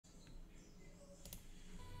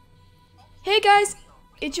guys,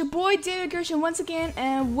 it's your boy David Gershon once again,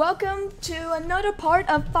 and welcome to another part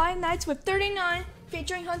of Five Nights with 39,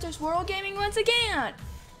 featuring Hunter's World Gaming once again.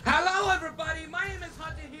 Hello everybody, my name is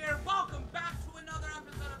Hunter here. Welcome back to another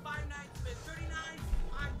episode of Five Nights with 39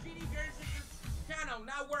 on GD Gerson's channel.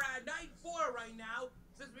 Now we're at night 4 right now,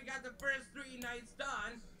 since we got the first 3 nights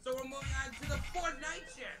done. So we're moving on to the 4th night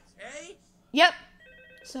shift, hey? Yep.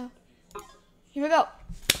 So, here we go.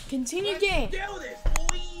 Continue game. Let's do this,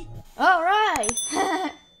 boy! Alright.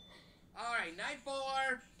 Alright, night 4.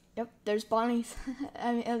 Yep, there's bunnies.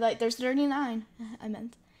 I mean, like, there's 39, I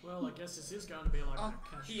meant. Well, I guess this is going to be like a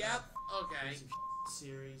cash yep, okay.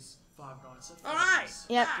 series, 5 Nights at Alright!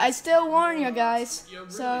 Yep, I still warn you guys. You're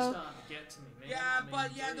really So, starting to get to me, man. Yeah, I mean,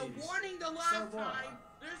 but yeah, the geez. warning the last time,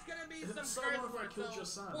 there's gonna be some So curse what if I words, killed your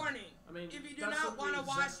so son? warning. I mean, If you do that's not what want to the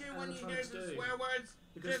watch exact it when you hear animatronics some do. swear words,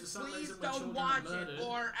 Because for just some please reason my don't children watch are it murdered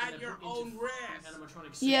or and at they're your put into own risk.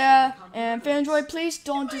 animatronic systems yeah, that become and murderers. Fanjoy, please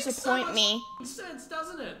don't It makes disappoint so me. much sense,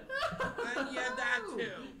 doesn't it? Yeah, that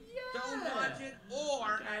too. Don't watch it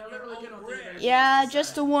or Okay, at I'll your really own get on risk. TV. Yeah,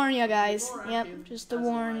 just to warn you guys. More Yep, active, just a as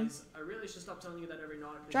warning. always. I really should stop telling you that every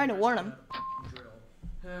night. Trying to warn him.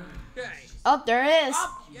 Okay. Oh, there it is.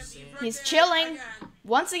 Up. Yep, he's right He's there chilling. again.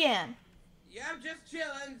 Once again. Yep, just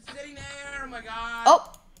chilling, sitting there. Oh my god.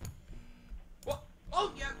 Oh, What?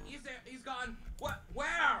 Oh, yep, he's there. He's gone. What?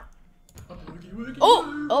 Where?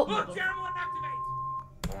 oh, oh, Look, Jeremy,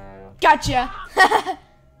 activate. gotcha.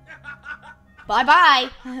 Bye-bye.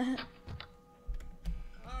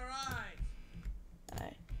 Alright.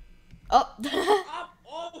 Oh. Up.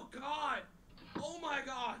 Oh god. Oh my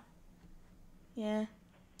god. Yeah,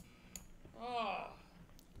 Oh.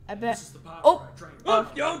 I bet. This is the part Oh. where I drain Oh,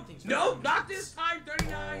 everything. no, Everything's no, very not dangerous. this time,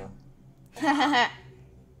 39.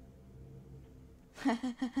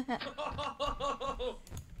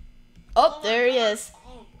 Oh, my there he God. is.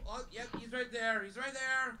 Oh, yep, he's right there. He's right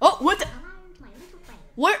there. Oh, what the?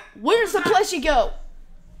 Where's the plushie go?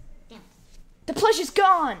 The plushie's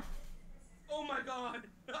gone. Oh my god.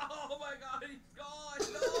 Oh my god, he's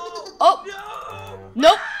gone. No. Oh. No.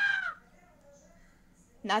 Nope.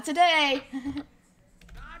 Not today. Not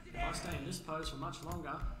If today. I stay in this pose for much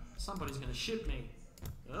longer, somebody's gonna ship me.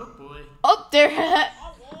 Oh boy. Oh, there.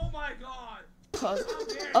 Oh my god. Oh, How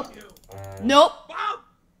dare oh, you. nope. Wow.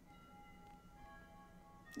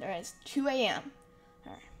 There is 2 a.m.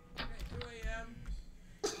 Alright. Okay, 2 a.m.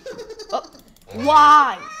 Oh,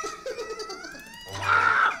 why?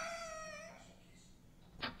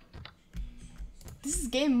 This is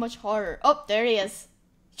getting much harder. Oh, there he is.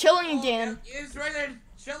 Chilling again. Yep, he's right there.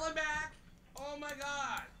 Chilling back. Oh my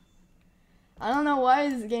god. I don't know why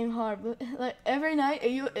this is getting hard, but like every night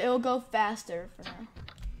it'll go faster for now.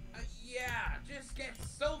 Yeah, just get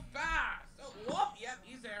so fast. Oh, whoop. Yep,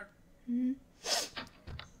 he's there. Mhm.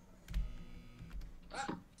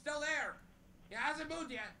 Still there. He hasn't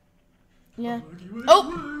moved yet. Yeah.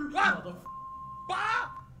 Oh! Ah! Bah!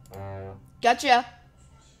 Gotcha.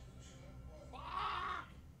 Bah!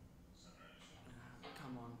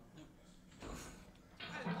 Come on. I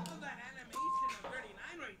love that animation of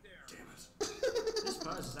 39 right there. Damn it. This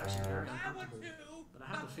pose is actually very That one uncomfortable. too. But I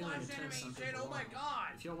have a feeling it flash turns some animation. people Oh my on. god.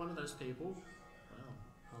 If you're one of those people, well,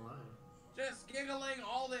 hello. Just giggling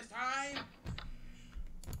all this time.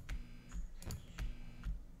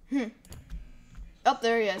 Oh,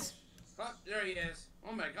 there he is. Oh, there he is.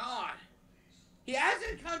 Oh my god. He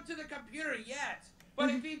hasn't come to the computer yet. But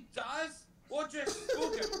if he does, we'll just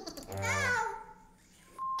spook him.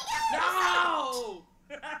 No!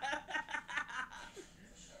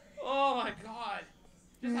 Oh my god.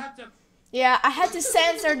 Just have to. Yeah, I had to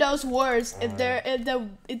censor those words if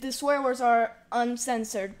the swear words are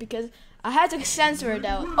uncensored because I had to censor it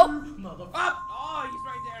out. Oh, Mother. Up! Oh, he's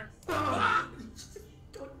right there. Ah!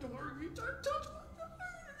 Don't worry, don't touch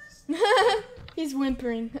my nose. he's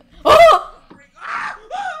whimpering. Oh! Ah!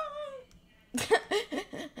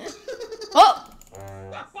 Oh!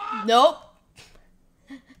 Ah! Nope.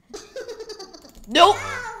 Nope.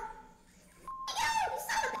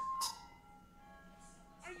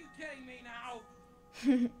 Are you kidding me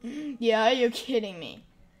now? Yeah, are you kidding me?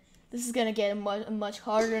 This is gonna get much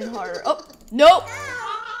harder and harder. Oh, nope.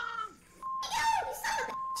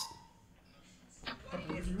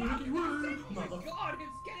 Oh my god,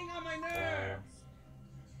 it's getting on my nerves.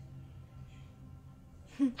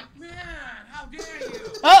 Man, how dare you?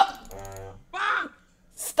 Oh, Bang!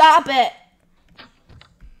 stop it.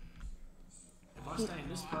 If I stay in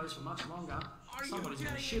this pose for much longer, Are you somebody's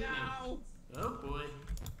gonna kidding ship me me. now? Oh boy.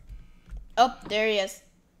 Oh, there he is.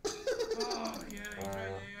 Oh, yeah, he's right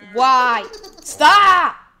there. Why?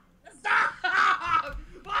 Stop! Stop!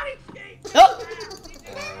 Body shake! Oh.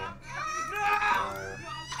 No!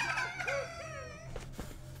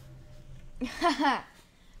 Haha.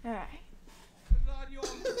 Alright. I thought you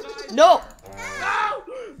almost died. No! No!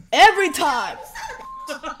 Every time!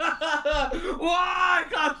 Why?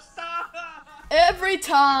 God, stop! Every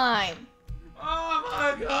time! Oh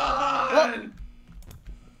my God!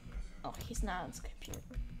 Oh, he's not on his computer.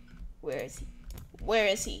 Where is he? Where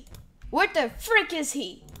is he? Where the frick is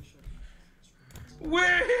he?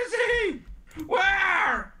 Where is he?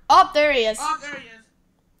 Where? Oh, there he is. Oh, there he is.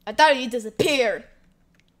 I thought he disappeared.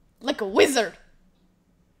 Like a wizard.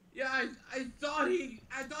 Yeah, I thought he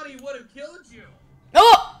would have killed you.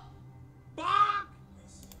 Oh! Bonk!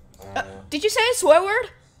 Did you say a swear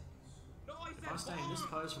word? No, I If I said stay in this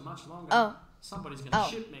bonk. pose for much longer, Oh. somebody's gonna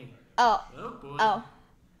Oh. ship me. Oh. Oh boy. Oh.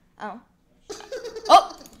 Oh.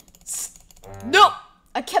 Oh! No!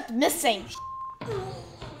 I kept missing.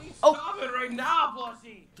 Oh. Stop it right now,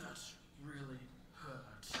 Plushie. That really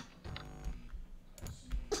hurt.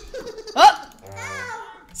 Oh!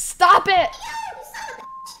 Stop it!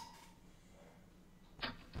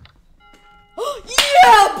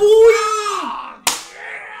 Yeah, boy!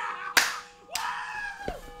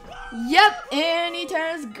 Yep, and he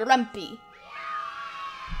turns grumpy.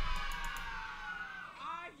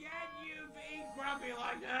 I get you being grumpy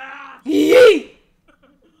like that. Yee!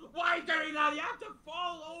 Why, 39? You have to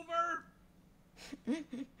fall over?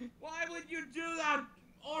 Why would you do that?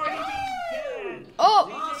 Already being dead. Oh,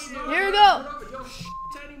 here we go. Put up with your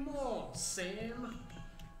shit anymore, Sam.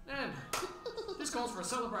 And this calls for a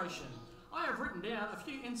celebration. I have written down a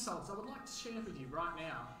few insults I would like to share with you right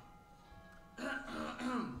now.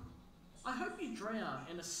 I hope you drown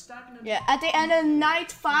in a stagnant. Yeah, at the end of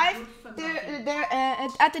night 5, at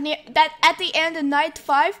the end of night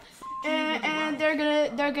 5, and they're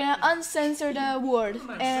gonna uncensor the word,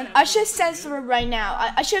 and I should censor it right now.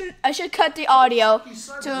 I should cut the audio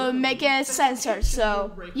to make it censored.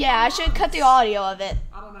 So yeah, I should cut the audio of it.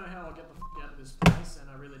 I don't know how I'll get the f out of this place, and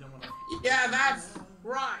I really don't want to. Yeah, that's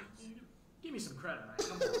right. Give me some credit, mate.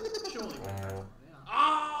 Come on. Surely.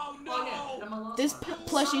 Oh, no. Oh, yeah. And my last This one.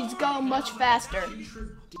 plushie's going much faster.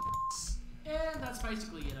 Putrid dicks. And that's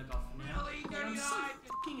basically it I got for now. Really, And I'm so 39?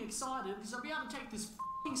 f***ing excited because I'll be able to take this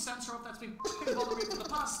f***ing censor off that's been f***ing bothering me for the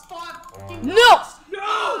past 5 f***ing No! months.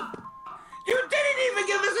 No! You didn't even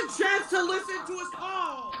give us a chance to listen to us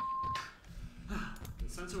all. The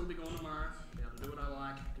censor will be gone tomorrow. I'll be able to do what I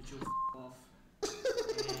like. Get you f*** off.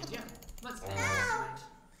 And yeah, let's end this, mate.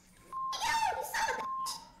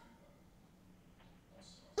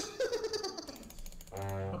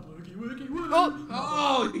 Woogie, woogie, woogie. Oh,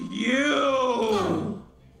 Oh, you!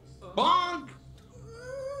 Bonk!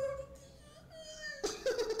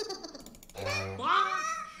 Bonk!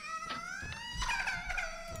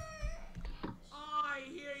 I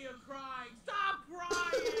hear you crying. Stop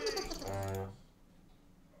crying!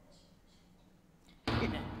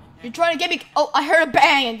 you're trying to get me. Oh, I heard a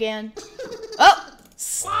bang again. Oh,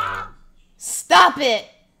 Bonk! stop it!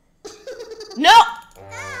 No!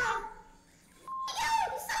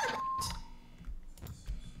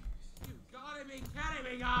 You gotta be kidding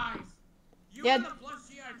me, guys! You Yeah. and the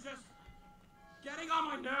plushie are just getting on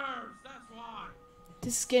my nerves, that's why.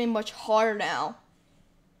 This is getting much harder now.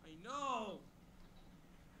 I know.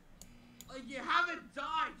 Like, you haven't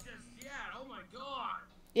died just yet, oh my god.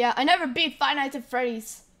 Yeah, I never beat Five Nights at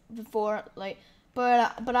Freddy's before, like,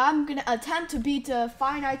 but I'm gonna attempt to beat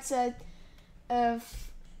Five Nights at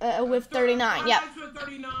with 39. Yeah. Five Nights with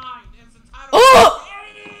 39. It's the title Oh!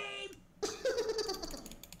 of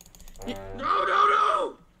the game.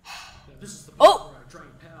 No! Yeah, this is the Oh! part where I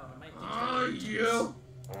drain power to make things Oh,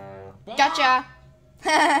 better. you. Gotcha.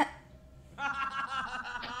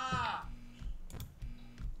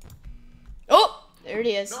 Oh, there it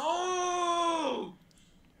is. No!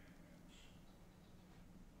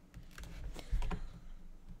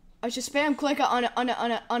 I should spam click on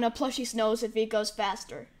a plushie's nose if it goes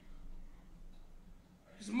faster.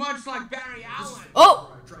 It's much like Barry Allen.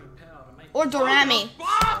 Oh, Where I drain power to make or things Dorami.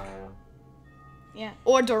 Fuck! Yeah,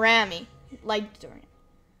 or Dorami, like Dorami.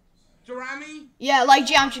 Dorami? Yeah, like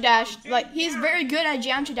Geometry Dash. Like he's very good at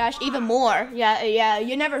Geometry Dash, even more. Yeah.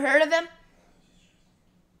 You never heard of him?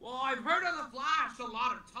 Well, I've heard of the Flash a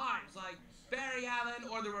lot of times, like Barry Allen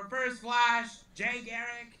or the Reverse Flash, Jay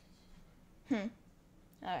Garrick.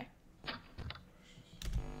 All right.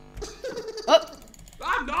 Oh,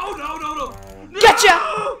 Ah, no! Gotcha!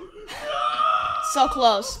 No! so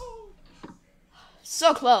close.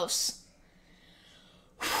 So close.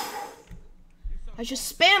 I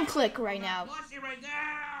just spam click right now. Plushie right there!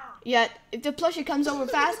 Yeah, if the plushie comes over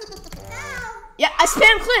fast. Yeah, I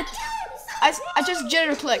spam clicked. I just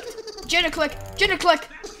jitter clicked. Jitter click. Jitter click.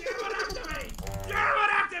 That's German activate! German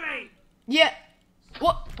activate! Yeah.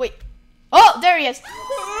 What? Wait. Oh, there he is.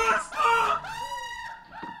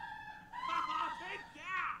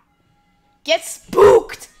 Get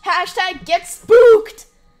spooked. Hashtag get spooked.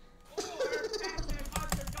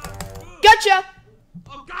 Gotcha.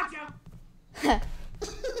 Oh, gotcha.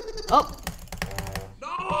 Oh,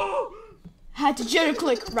 No. had to jitter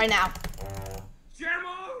click right now.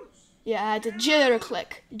 Jermo. Yeah, I had to jitter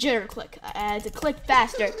click. Jitter click. I had to click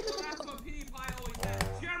faster. That's what PewDiePie always says.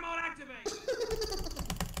 Share mode activate.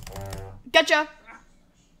 Gotcha.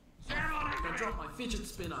 Share mode I activate. dropped my fidget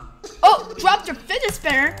spinner. Oh, dropped your fidget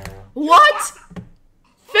spinner. What?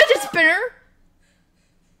 Fidget spinner?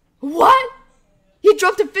 What? He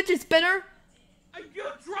dropped a fidget spinner? You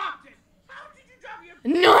dropped it. How did you drop your?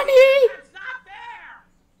 Nani? That's not fair.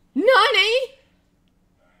 Nani?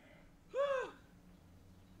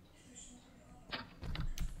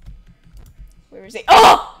 Where is he?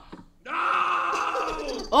 Oh! No.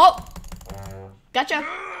 Oh! Gotcha.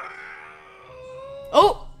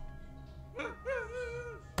 Oh!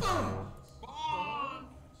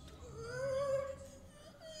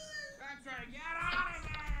 That's right. Get out of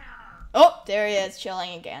there. Oh, there he is,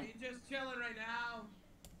 chilling again. He's just chilling right now.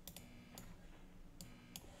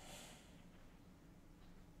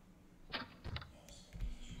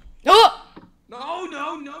 Oh! No,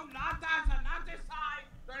 not that side, not this side.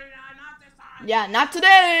 39, not this side. Yeah, not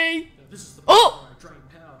today! This is the Oh! part where I drain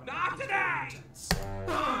power. Not today.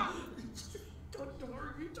 Don't worry,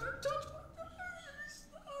 you don't touch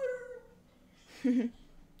my nose.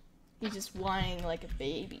 He's just whining like a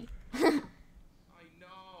baby. I know.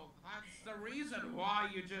 That's the reason why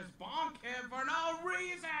you just bonk him for no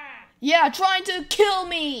reason. Yeah, trying to kill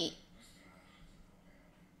me!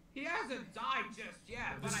 He hasn't died just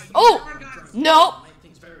yet, but I Oh! never got No! Make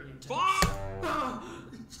things very intense. bonk.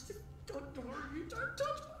 Don't worry, you don't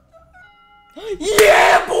touch my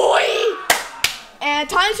Yeah, boy! And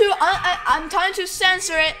I'm trying to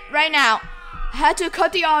censor it right now. I had to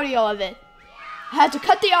cut the audio of it. I had to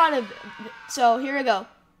cut the audio of it. So here we go.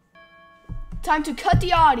 Time to cut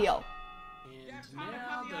the audio. And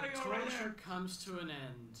now the torture comes to an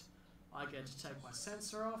end. I get to take my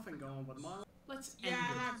sensor off and go on with my. Let's end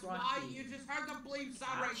Yeah, it that's right why here. you just heard the bleep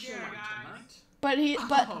sound right Catch you there, later, guys. mate.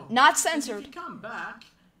 But Oh, not If censored. you come back,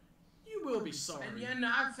 you will be sorry. And you're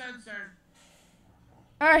not censored.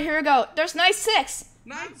 Alright, here we go. There's night 6.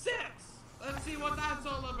 Night 6. Let's see what that's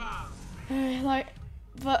all about.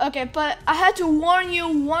 But I had to warn you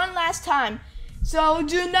one last time. So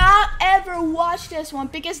do not ever watch this one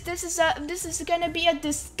because this is gonna be a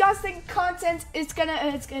disgusting content. It's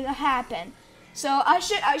gonna happen. So I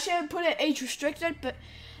should put it age restricted, but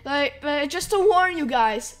just to warn you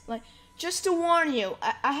guys, just to warn you.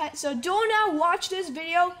 So do not watch this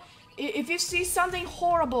video if you see something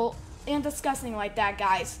horrible and disgusting like that,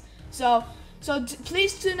 guys. So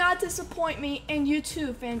please do not disappoint me, and you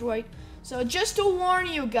too, Fandroid. So just to warn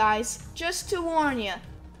you guys, just to warn you.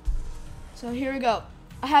 So here we go.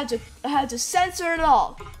 I had to censor it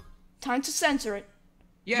all. Time to censor it.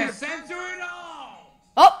 Yeah, censor it all.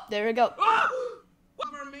 Oh, there we go.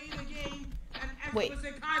 For me, the game, an Wait.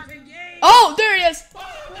 explicit content game. Oh, there he is.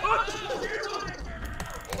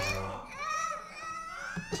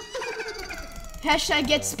 Hashtag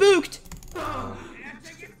get spooked.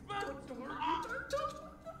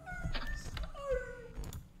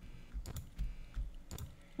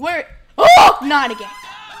 Where? Oh, not again.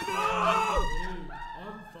 Hey,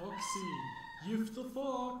 I'm Foxy. You've the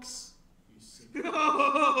fox. You sick.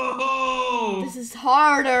 Oh This is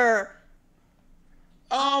harder.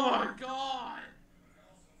 my god.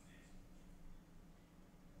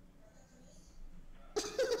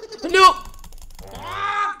 No.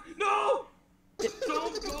 Ah, no!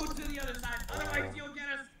 Don't go to the other side, otherwise you'll get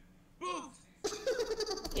us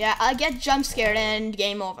spooked. Yeah, I get jump scared and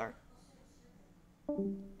game over.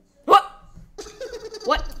 What?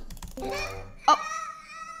 What? Oh.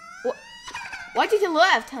 What? Why did you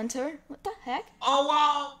left, Hunter? What the heck?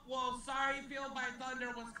 Oh, well, sorry, Feel by Thunder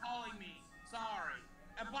was calling me. Sorry.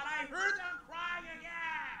 But I heard them crying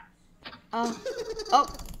again. Oh.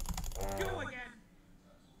 You again.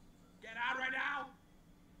 Get out right now.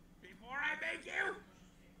 Before I make you.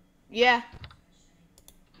 Yeah.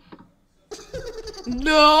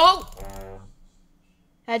 No.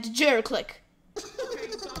 Had to gyro click.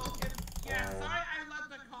 Okay, so, yeah, sorry I left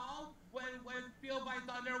the call when Feel by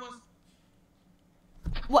Thunder was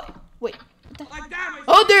What? Wait. What the? like that.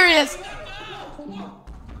 Oh, there he is.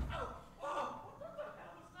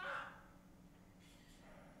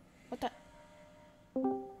 What the?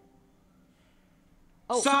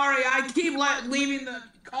 Oh. Sorry, I keep leaving the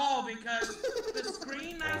call because the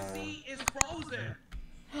screen I see is frozen.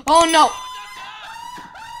 Oh no.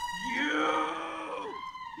 You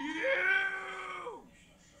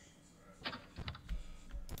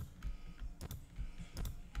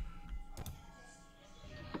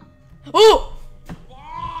Oh!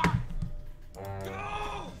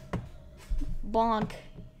 Go! Bonk.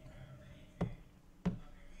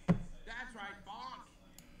 That's right, bonk.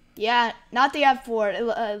 Yeah, not the F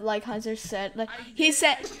word, like Hunter said. Like he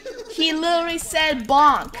literally said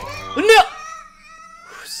bonk. No!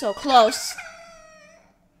 So close.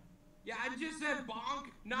 Yeah, I just said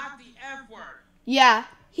bonk, not the F word. Yeah,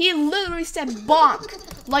 he literally said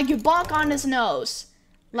bonk. Like you bonk on his nose.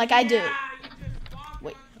 Like I do. Yeah, you just bonk.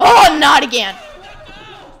 Wait. Oh, not again.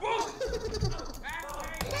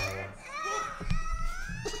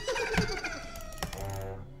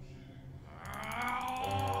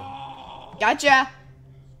 Gotcha.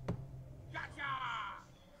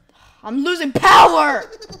 I'm losing power.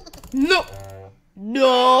 No.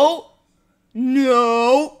 No.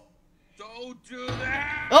 No. Don't do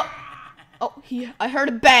that. Oh. Oh, I heard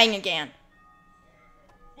a bang again.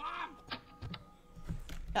 Bomb.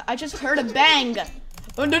 I just heard a bang.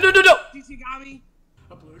 Oh, no, no, no, no. TC got me.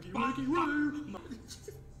 A bloogie woogie woo.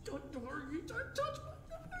 Don't worry, don't touch my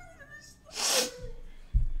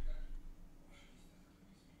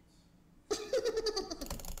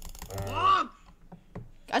Bomb.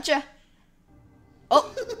 Gotcha.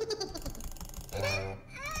 Oh.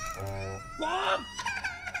 Bomb.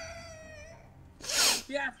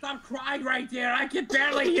 Yeah, stop crying right there. I can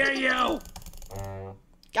barely hear you.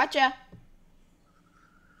 Gotcha.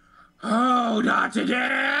 Oh, not today.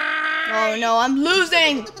 Oh no, I'm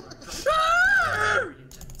losing.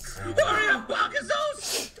 Hurry up,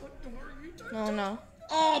 Bacchus! Oh no.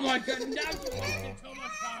 Oh my god, now you're wasting too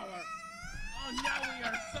much power. Oh, now we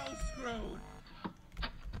are so screwed.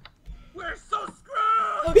 We're so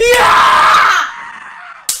screwed! Yeah!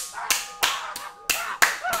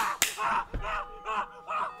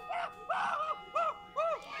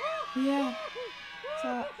 Yeah.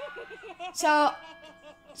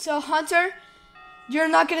 So Hunter, you're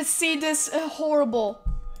not gonna see this horrible.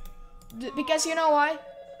 Because you know why?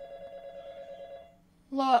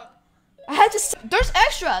 Look, I had to. There's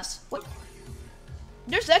extras. Wait.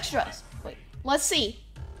 There's extras. Wait. Let's see.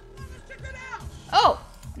 Check it out! Oh,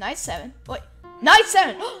 night 7. Wait. Night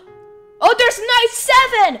 7. Oh, there's night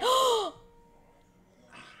 7. Oh.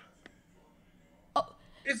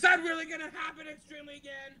 Is that really gonna happen extremely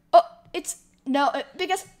again? Oh, it's no,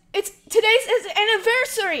 because it's today's is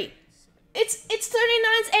anniversary. It's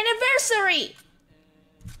 39's anniversary.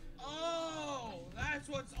 Oh, that's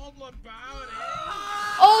what's all about it.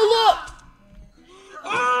 Oh look.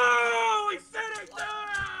 Oh, he set it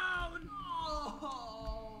down!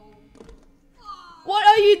 What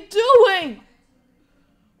are you doing?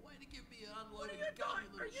 What are you doing?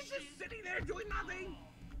 Are you just sitting there doing nothing?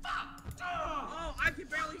 Oh, I can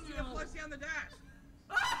barely see a plushie on the dash.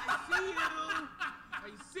 I see you. I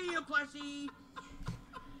see you, plushie.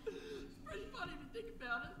 It's pretty funny to think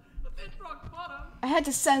about it, but then rock bottom. I had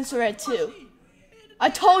to censor it too. I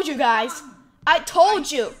told you guys. I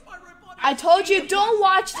told you. I told you don't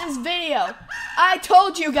watch this video. I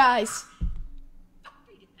told you guys.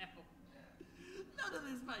 None of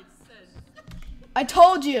this makes sense. I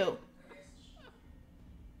told you.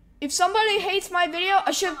 If somebody hates my video,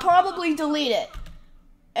 I should probably delete it.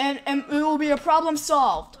 And it will be a problem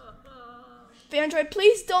solved. Fandroid,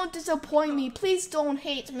 please don't disappoint me. Please don't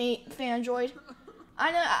hate me, Fandroid.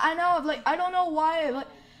 I know, like, I don't know why,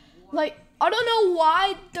 like, I don't know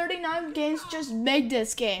why 39 Games just made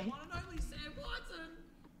this game. One and only Sam Watson,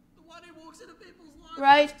 the one who walks into people's lives.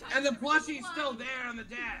 Right? And the plushie's still there on the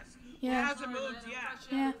desk. Yeah. It hasn't moved yet.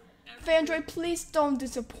 Yeah. Fandroid, please don't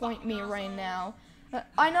disappoint me right now.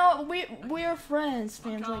 I know we're friends,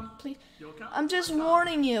 Fandroid. Please, I'm just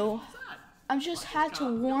warning you. I just had to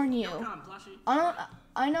warn you.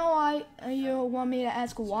 I know you want me to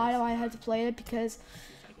ask why I had to play it because,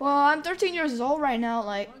 well, I'm 13 years old right now.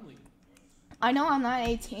 Like, I know I'm not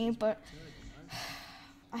 18, but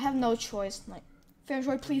I have no choice. Like,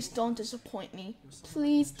 Fandroid, please don't disappoint me.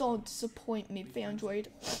 Please don't disappoint me, Fandroid.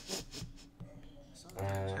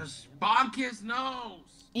 Just bonk his nose.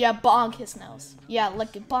 Yeah, bonk his nose. Yeah,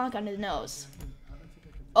 like a bonk on his nose.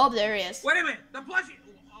 Oh, there he is. Wait a minute, the plushie.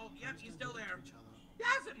 Oh, yep, he's still there. He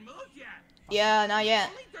hasn't moved yet. Yeah, not yet.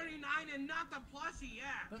 Only 39 and not the plushie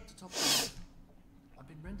yet. At the top. I've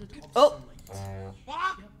been rendered Oh. obsolete.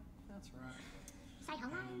 Bonk. That's right. Say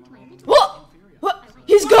hello to my little What? What?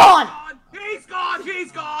 He's gone! He's gone.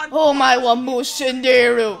 He's gone. Oh my Wamu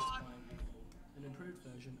Shinderu. An improved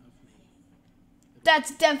version of me.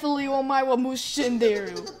 That's definitely oh my Wamu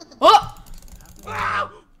Shinderu. Oh!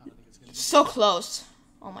 Wow. So close.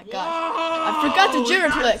 Oh my gosh. I forgot to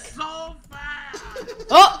jitter click. So fast.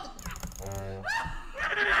 Oh!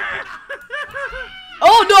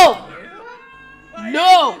 Oh no!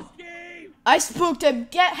 No! I spooked him.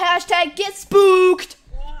 Get spooked!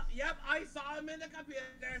 Well, yep, I saw him in the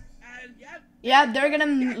computer, and yep. Yeah, they're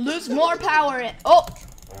gonna lose more power. Oh!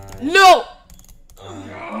 No!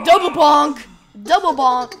 Double bonk! Double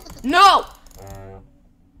bonk! No!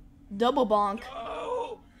 Double bonk.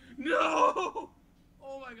 No!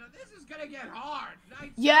 Oh my god, this is gonna get hard.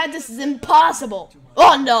 Yeah, this is impossible.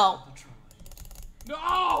 Oh no!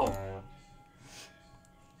 No!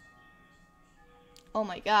 Oh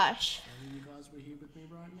my gosh. You guys were here with me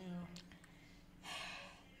right now.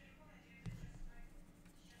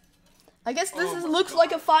 I guess this looks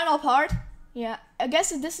like a final part. Yeah, I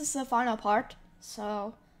guess this is the final part.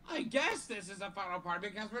 So. I guess this is the final part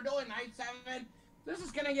because we're doing night 7. This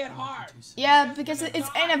is gonna get hard. Yeah, because it's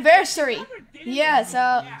anniversary. Yeah,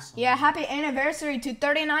 so yeah, happy anniversary to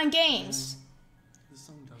 39 games.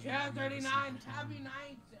 Yeah, 39.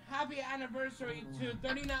 Happy anniversary to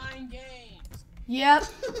 39 games. Yep.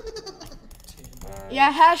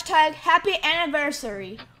 Yeah, hashtag happy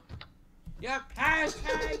anniversary. Yep,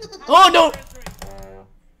 hashtag. Oh no!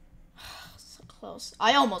 So close.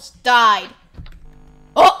 I almost died.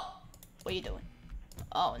 Oh! What are you doing?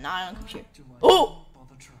 Oh, not on computer. Oh!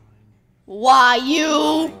 Why you?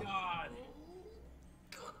 Oh my god.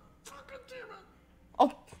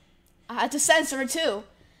 Oh, I had to censor it too.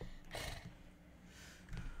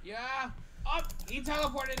 Yeah. Up. He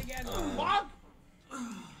teleported again. What?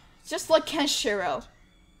 Just like Kenshiro.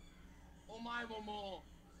 Oh my momo.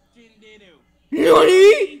 Jindiru.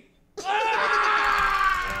 NANI?!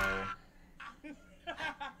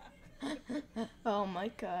 Oh my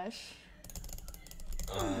gosh.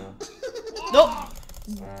 Nope.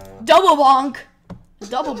 Double bonk.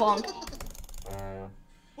 Double bonk.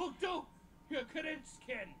 Oh, no. You couldn't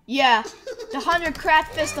skin. Yeah. The 100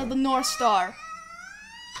 crack fist of the North Star.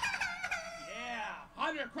 Yeah.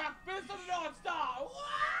 100 crack fist of the North Star. What?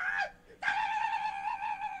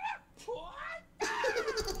 What?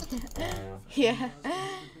 Yeah.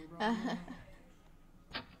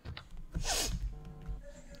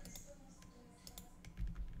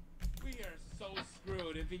 We are so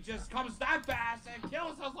screwed if he just comes that fast and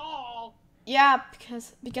kills us all. Yeah,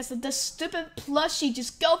 because of this stupid plushie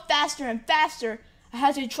just go faster and faster. I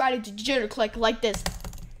had to try to jitter click like this.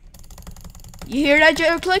 You hear that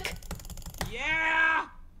jitter click? Yeah.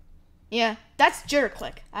 Yeah, that's jitter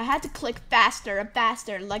click. I had to click faster and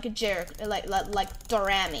faster like a jitter, like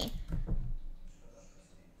Dorami.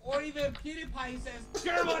 Or even PewDiePie says,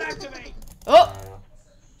 Turbo activate! Oh!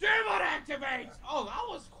 Turbo activate! Oh, that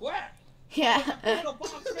was quick! Yeah. Oh,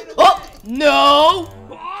 Oh! No!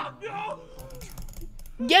 oh, no!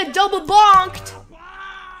 Get double bonked!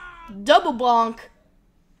 Ah! Double bonk.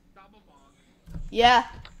 Double bonk. Yeah.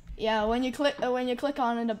 Yeah, when you click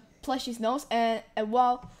on the plushie's nose and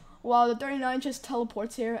while the 39 just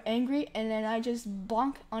teleports here angry, and then I just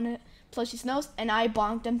bonk on the plushie's nose and I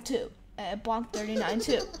bonk them too. Bonk 39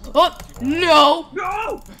 too. Oh no!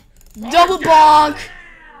 No! Double bonk!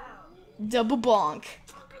 Double bonk.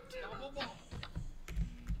 Double bonk.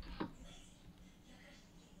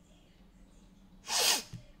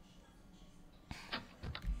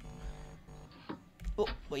 Oh,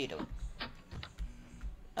 what are you doing?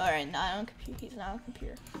 Alright, not on computer. He's not on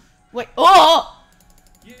computer. Wait. Oh!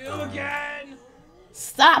 You again!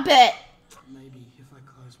 Stop it! Maybe if I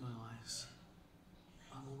close my eyes,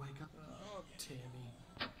 I will wake up. Tammy,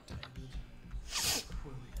 David,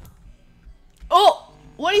 William. Oh!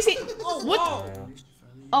 What is he? Oh, What? whoa.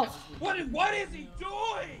 Oh. What is he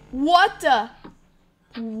doing? What the?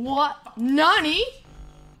 What? Nani?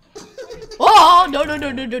 Oh! No! No!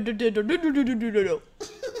 No! No! No! No! No! No! No! No! No! No! No!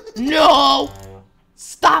 No!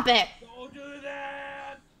 Stop it! Don't do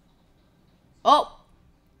that! Oh!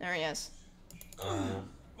 There he is. Bonk!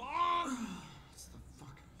 What's the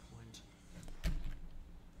fucking point?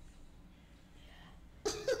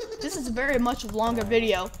 This is a very much longer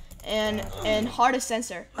video and hard to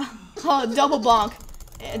censor. Oh, double bonk.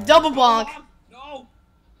 Double bonk. No!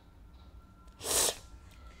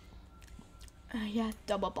 Yeah,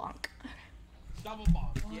 double bonk. Double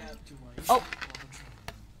bonk, yeah. Oh.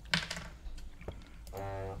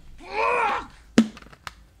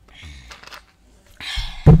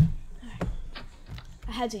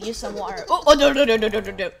 I had to use some water. Oh, oh no, no, no, no, no,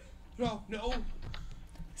 no, no. No, no.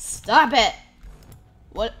 Stop it.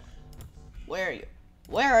 What? Where are you?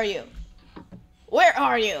 Where are you? Where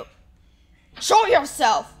are you? Show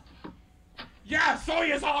yourself. Yeah, show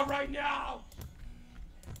yourself right now!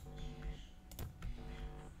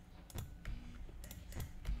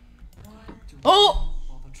 Oh!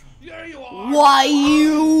 Or the truth. There you are. Why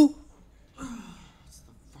you? What's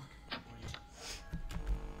the fucking point?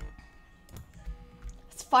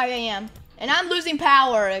 It's 5 a.m. and I'm losing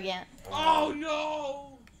power again. Oh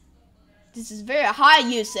no! This is very high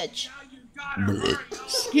usage. Now you gotta hurry up.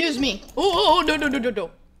 Excuse me. Oh, no.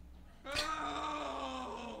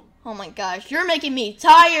 Oh, Oh my gosh, you're making me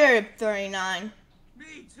tired, 39.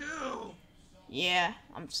 me too. Yeah,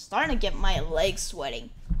 I'm starting to get my legs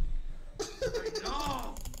sweating.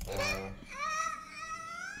 No.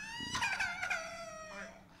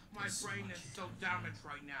 My brain is so damaged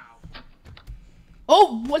right now.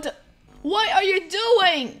 Oh, what the? What are you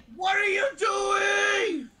doing? What are you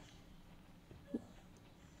doing? You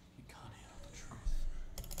can't handle the truth.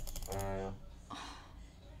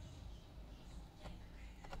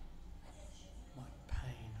 My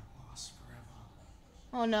pain lasts forever.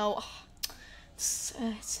 Oh no.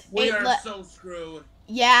 It's We eight are so screwed.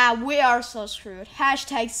 Yeah, we are so screwed.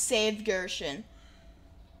 Hashtag save Gershon.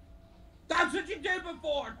 That's what you did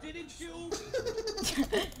before, didn't you?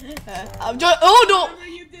 I'm just, oh no! Remember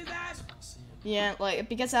you did that? Yeah, like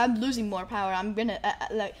because I'm losing more power, I'm gonna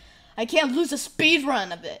like I can't lose the speed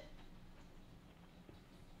run of it.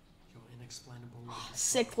 Your inexplainable love is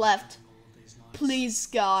 6 what I'm left. doing all these nights. Please,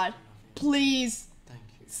 God, please. Thank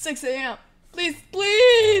you. 6 a.m. Please,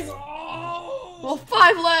 please. Oh! Well,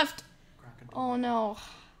 5 left. Crack a door. Oh no,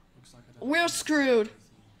 Looks like I don't we're have screwed.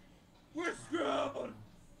 We're screwed.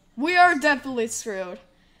 We are definitely screwed.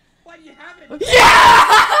 But you haven't. Yeah!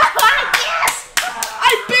 Yes!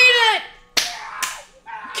 I beat it!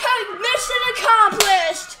 Mission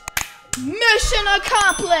accomplished! Mission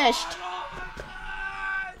accomplished!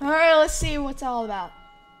 Alright, let's see what's all about.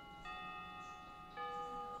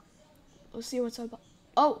 Let's see what's all about.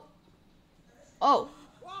 Oh! Oh!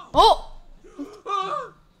 Oh!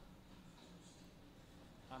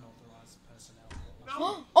 unauthorized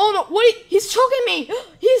personnel. Oh no! What? He's choking me!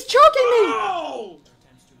 He's choking me! No!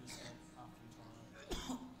 Attempts to escape after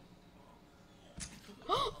trial.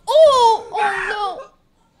 Oh! Oh no!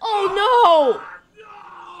 Oh no!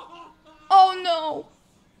 Oh no!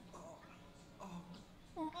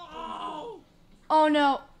 Oh! Oh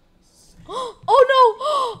no! Oh no!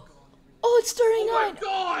 Oh, it's Oh my 39!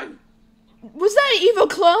 god! Was that an evil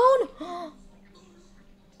clone?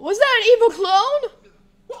 Was that an evil clone?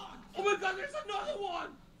 Oh my god, there's another one!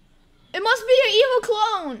 It must be an evil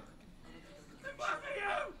clone. It must be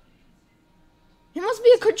him! He must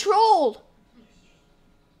be a controlled.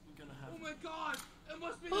 I'm gonna have Oh my god, it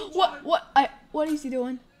must be the What? one! What is he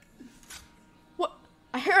doing? What?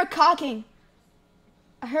 I heard a cocking.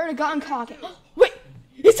 I heard a gun cocking. Wait,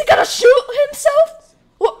 is he gonna shoot himself?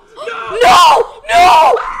 What? No! No!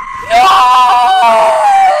 No! No!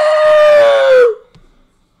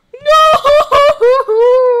 No!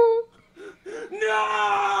 No!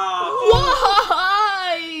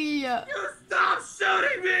 Why? You stop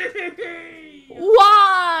shooting me!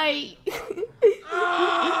 Why?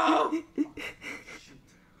 Oh!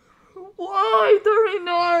 Why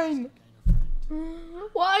 39?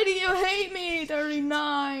 Why do you hate me,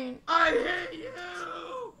 39? I hate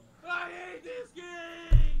you! I hate this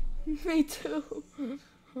game! Me too.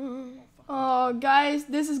 Oh, guys,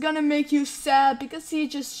 this is gonna make you sad because he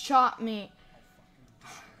just shot me.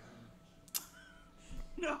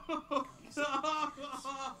 No! No!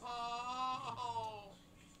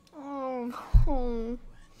 Oh.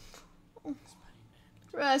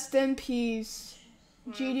 Rest in peace,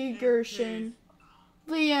 GD Gershon.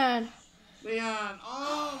 The end. Leon,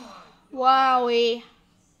 oh Wowie.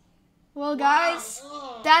 Well, guys,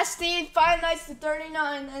 my. that's the Five Nights to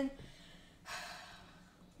 39, and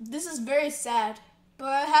this is very sad.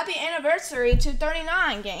 But happy anniversary to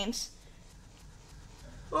 39 games.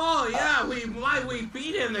 Oh yeah, we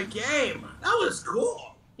beat in the game. That was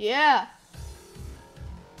cool. Yeah.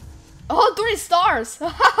 Oh, 3 stars. 3. Oh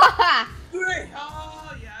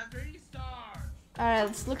yeah, 3 stars. Alright,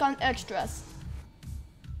 let's look on extras.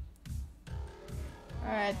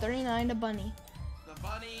 Alright, 39 the bunny. The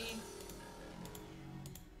bunny.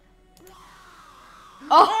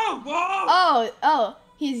 Oh! Whoa! Oh,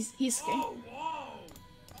 he's scared. Oh, whoa!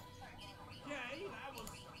 Okay, that was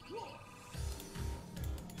cool.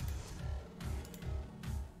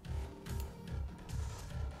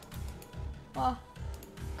 Oh,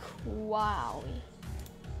 wow.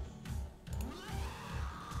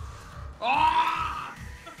 Ah!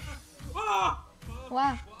 Ah! Wow. Wow!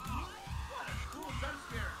 What a cool jump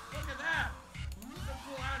scare! Look at that! Some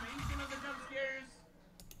cool animation of the jump scares.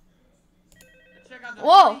 And check out the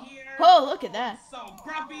Whoa! bunny here. Oh, look at that. So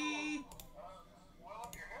grumpy. Well,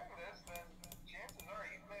 if you're hearing this, then chances are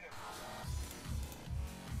you've made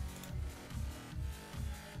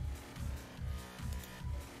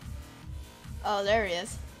Oh, there he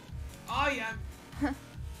is. Oh yeah.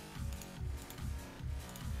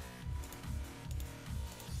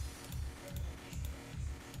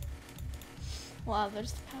 Wow,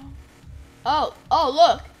 there's the power. Oh,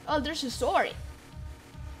 look. Oh, there's a story.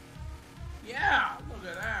 Yeah, look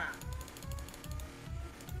at that.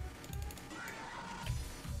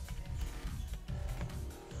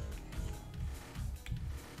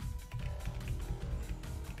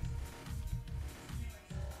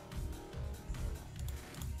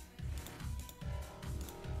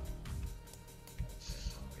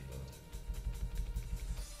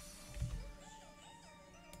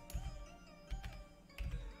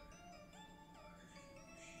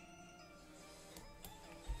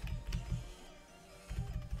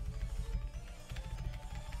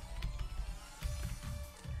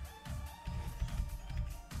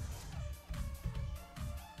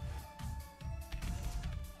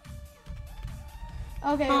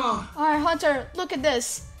 Okay. Oh. Alright, Hunter, look at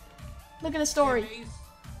this. Look at the story.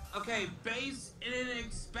 Based in an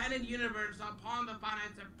expanded universe upon the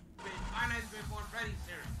finance before Freddy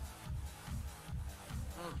series.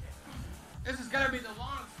 Okay. This is gonna be the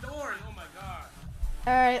long story. Oh my god.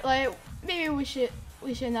 Alright, like maybe we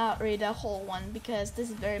should not read the whole one because this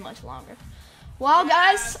is very much longer. Well,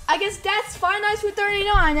 guys, I guess that's Five Nights with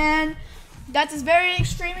 39, and that is very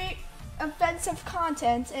extremely offensive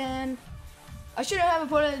content, and I shouldn't have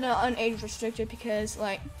put it in an age restricted because,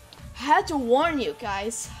 like, I had to warn you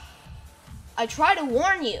guys. I tried to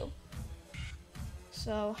warn you.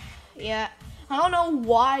 So, yeah, I don't know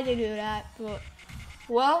why they do that, but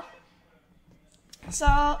well. So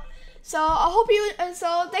I hope you.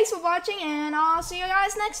 So thanks for watching, and I'll see you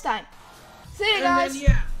guys next time. See you guys. And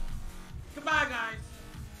then, yeah.